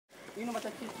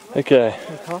Okay.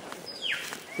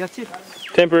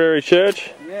 Temporary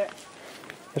church.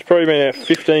 It's probably been about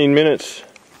 15 minutes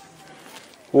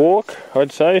walk,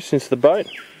 I'd say, since the boat.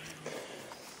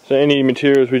 So any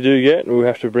materials we do get, we'll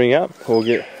have to bring up, or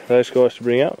get those guys to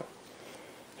bring up.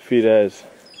 Fit as.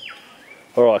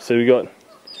 Alright, so we've got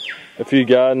a few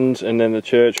gardens and then the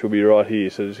church will be right here.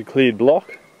 So there's a cleared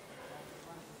block.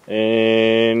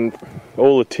 And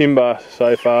all the timber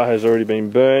so far has already been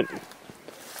burnt.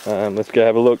 Let's go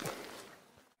have a look.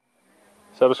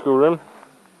 Sabbath school room.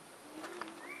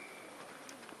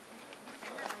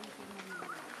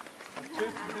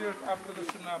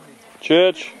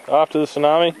 Church after the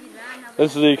tsunami.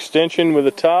 This is the extension with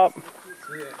a tarp.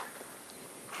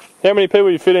 How many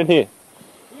people you fit in here?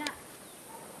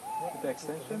 The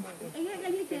extension?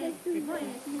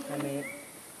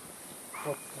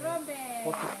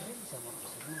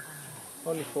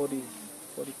 Only 40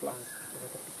 plus.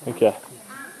 Okay.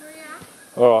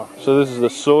 Alright, so this is the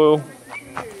soil.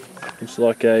 It's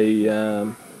like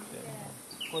a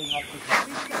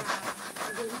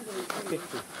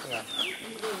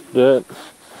dirt,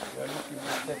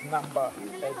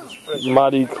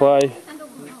 muddy clay.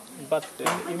 But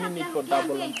you need for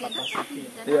double capacity.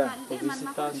 Yeah, for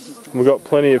visitors. We've got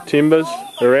plenty of timbers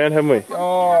around, haven't we?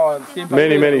 Oh, timbers.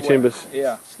 Many timbers.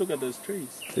 Yeah. Look at those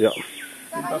trees. Yep.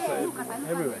 Timbers are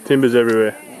everywhere. Timbers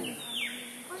everywhere.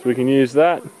 So we can use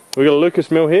that. We've got a Lucas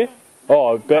mill here.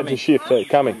 Oh, about to shift.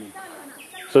 Coming.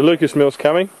 So Lucas mill's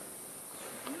coming.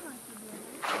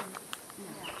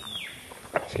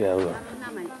 Let's go have a look.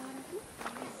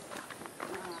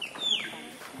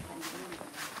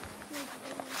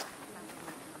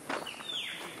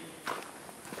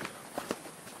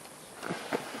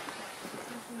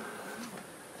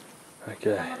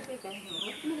 Okay.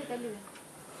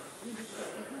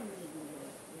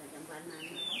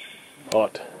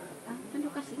 Hot.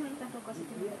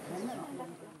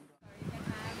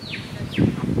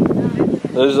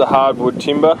 This is the hardwood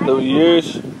timber that we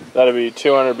use. That'll be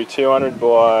 200 by 200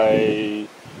 by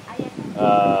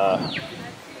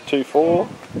 2.4.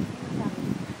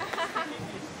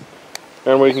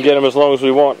 And we can get them as long as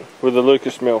we want with the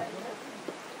Lucas mill.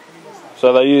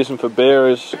 So they use them for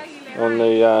bearers on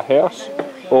the house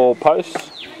or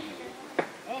posts.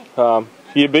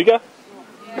 You bigger?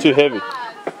 Too heavy?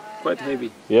 Quite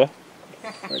heavy. Yeah?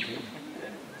 Quite heavy.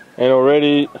 And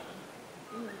already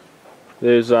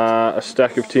there's a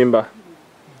stack of timber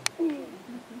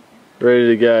ready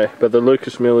to go, but the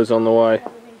Lucas mill is on the way.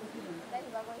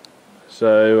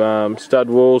 So stud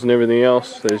walls and everything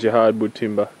else, there's your hardwood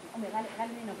timber.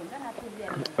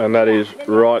 And that is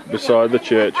right beside the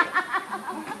church.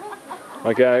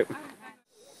 Okay.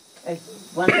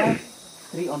 One top,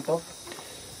 3 on top.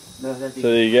 So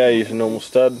there you go, use a normal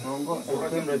stud.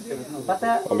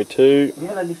 Maybe 2.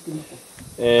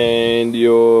 And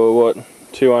your, what,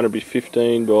 200 by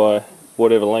 15 by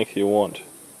whatever length you want.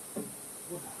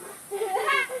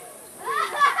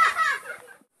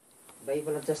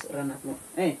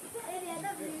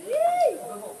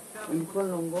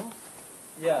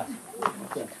 Yeah.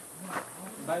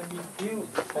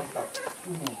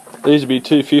 These would be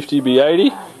 250 by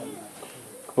 80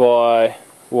 by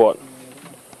what?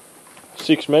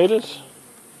 6 metres.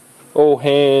 All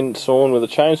hand sawn with a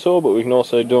chainsaw, but we can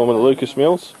also do them with the Lucas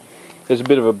mills. There's a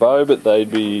bit of a bow, but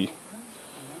we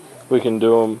can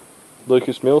do them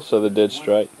Lucas mills, so they're dead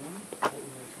straight.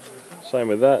 Same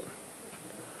with that.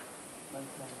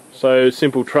 So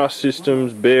simple truss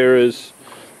systems, bearers,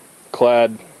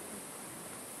 clad,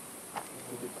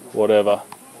 whatever.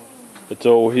 It's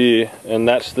all here, and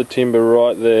that's the timber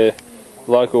right there.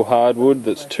 Local hardwood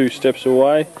that's 2 steps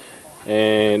away,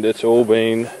 and it's all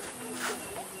been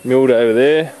milled over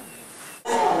there.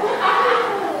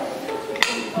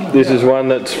 This is one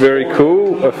that's very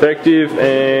cool, effective,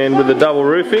 and with the double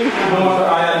roofing,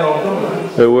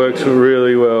 it works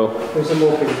really well.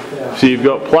 So you've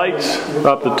got plates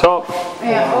up the top.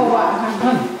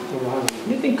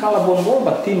 You think Calabongo,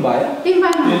 but timber, yeah? Timber.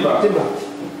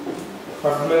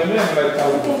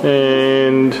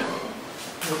 And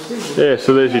yeah,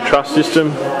 so there's your truss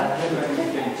system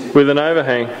with an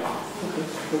overhang.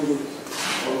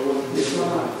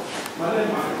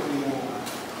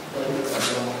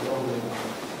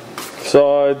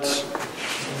 Sides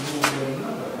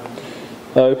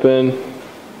open,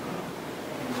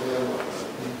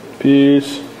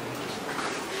 pews.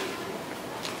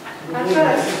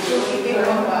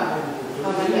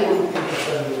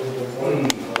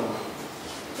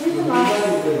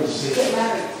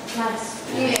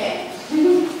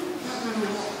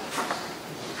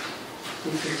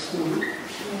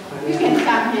 You can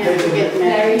come here to get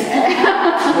married.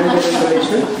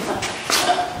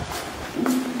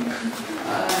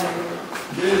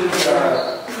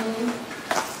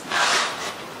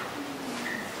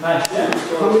 Nice, yeah.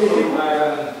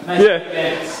 Nice Yeah.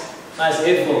 events. Nice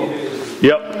headphone.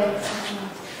 Yep.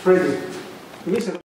 Freddie.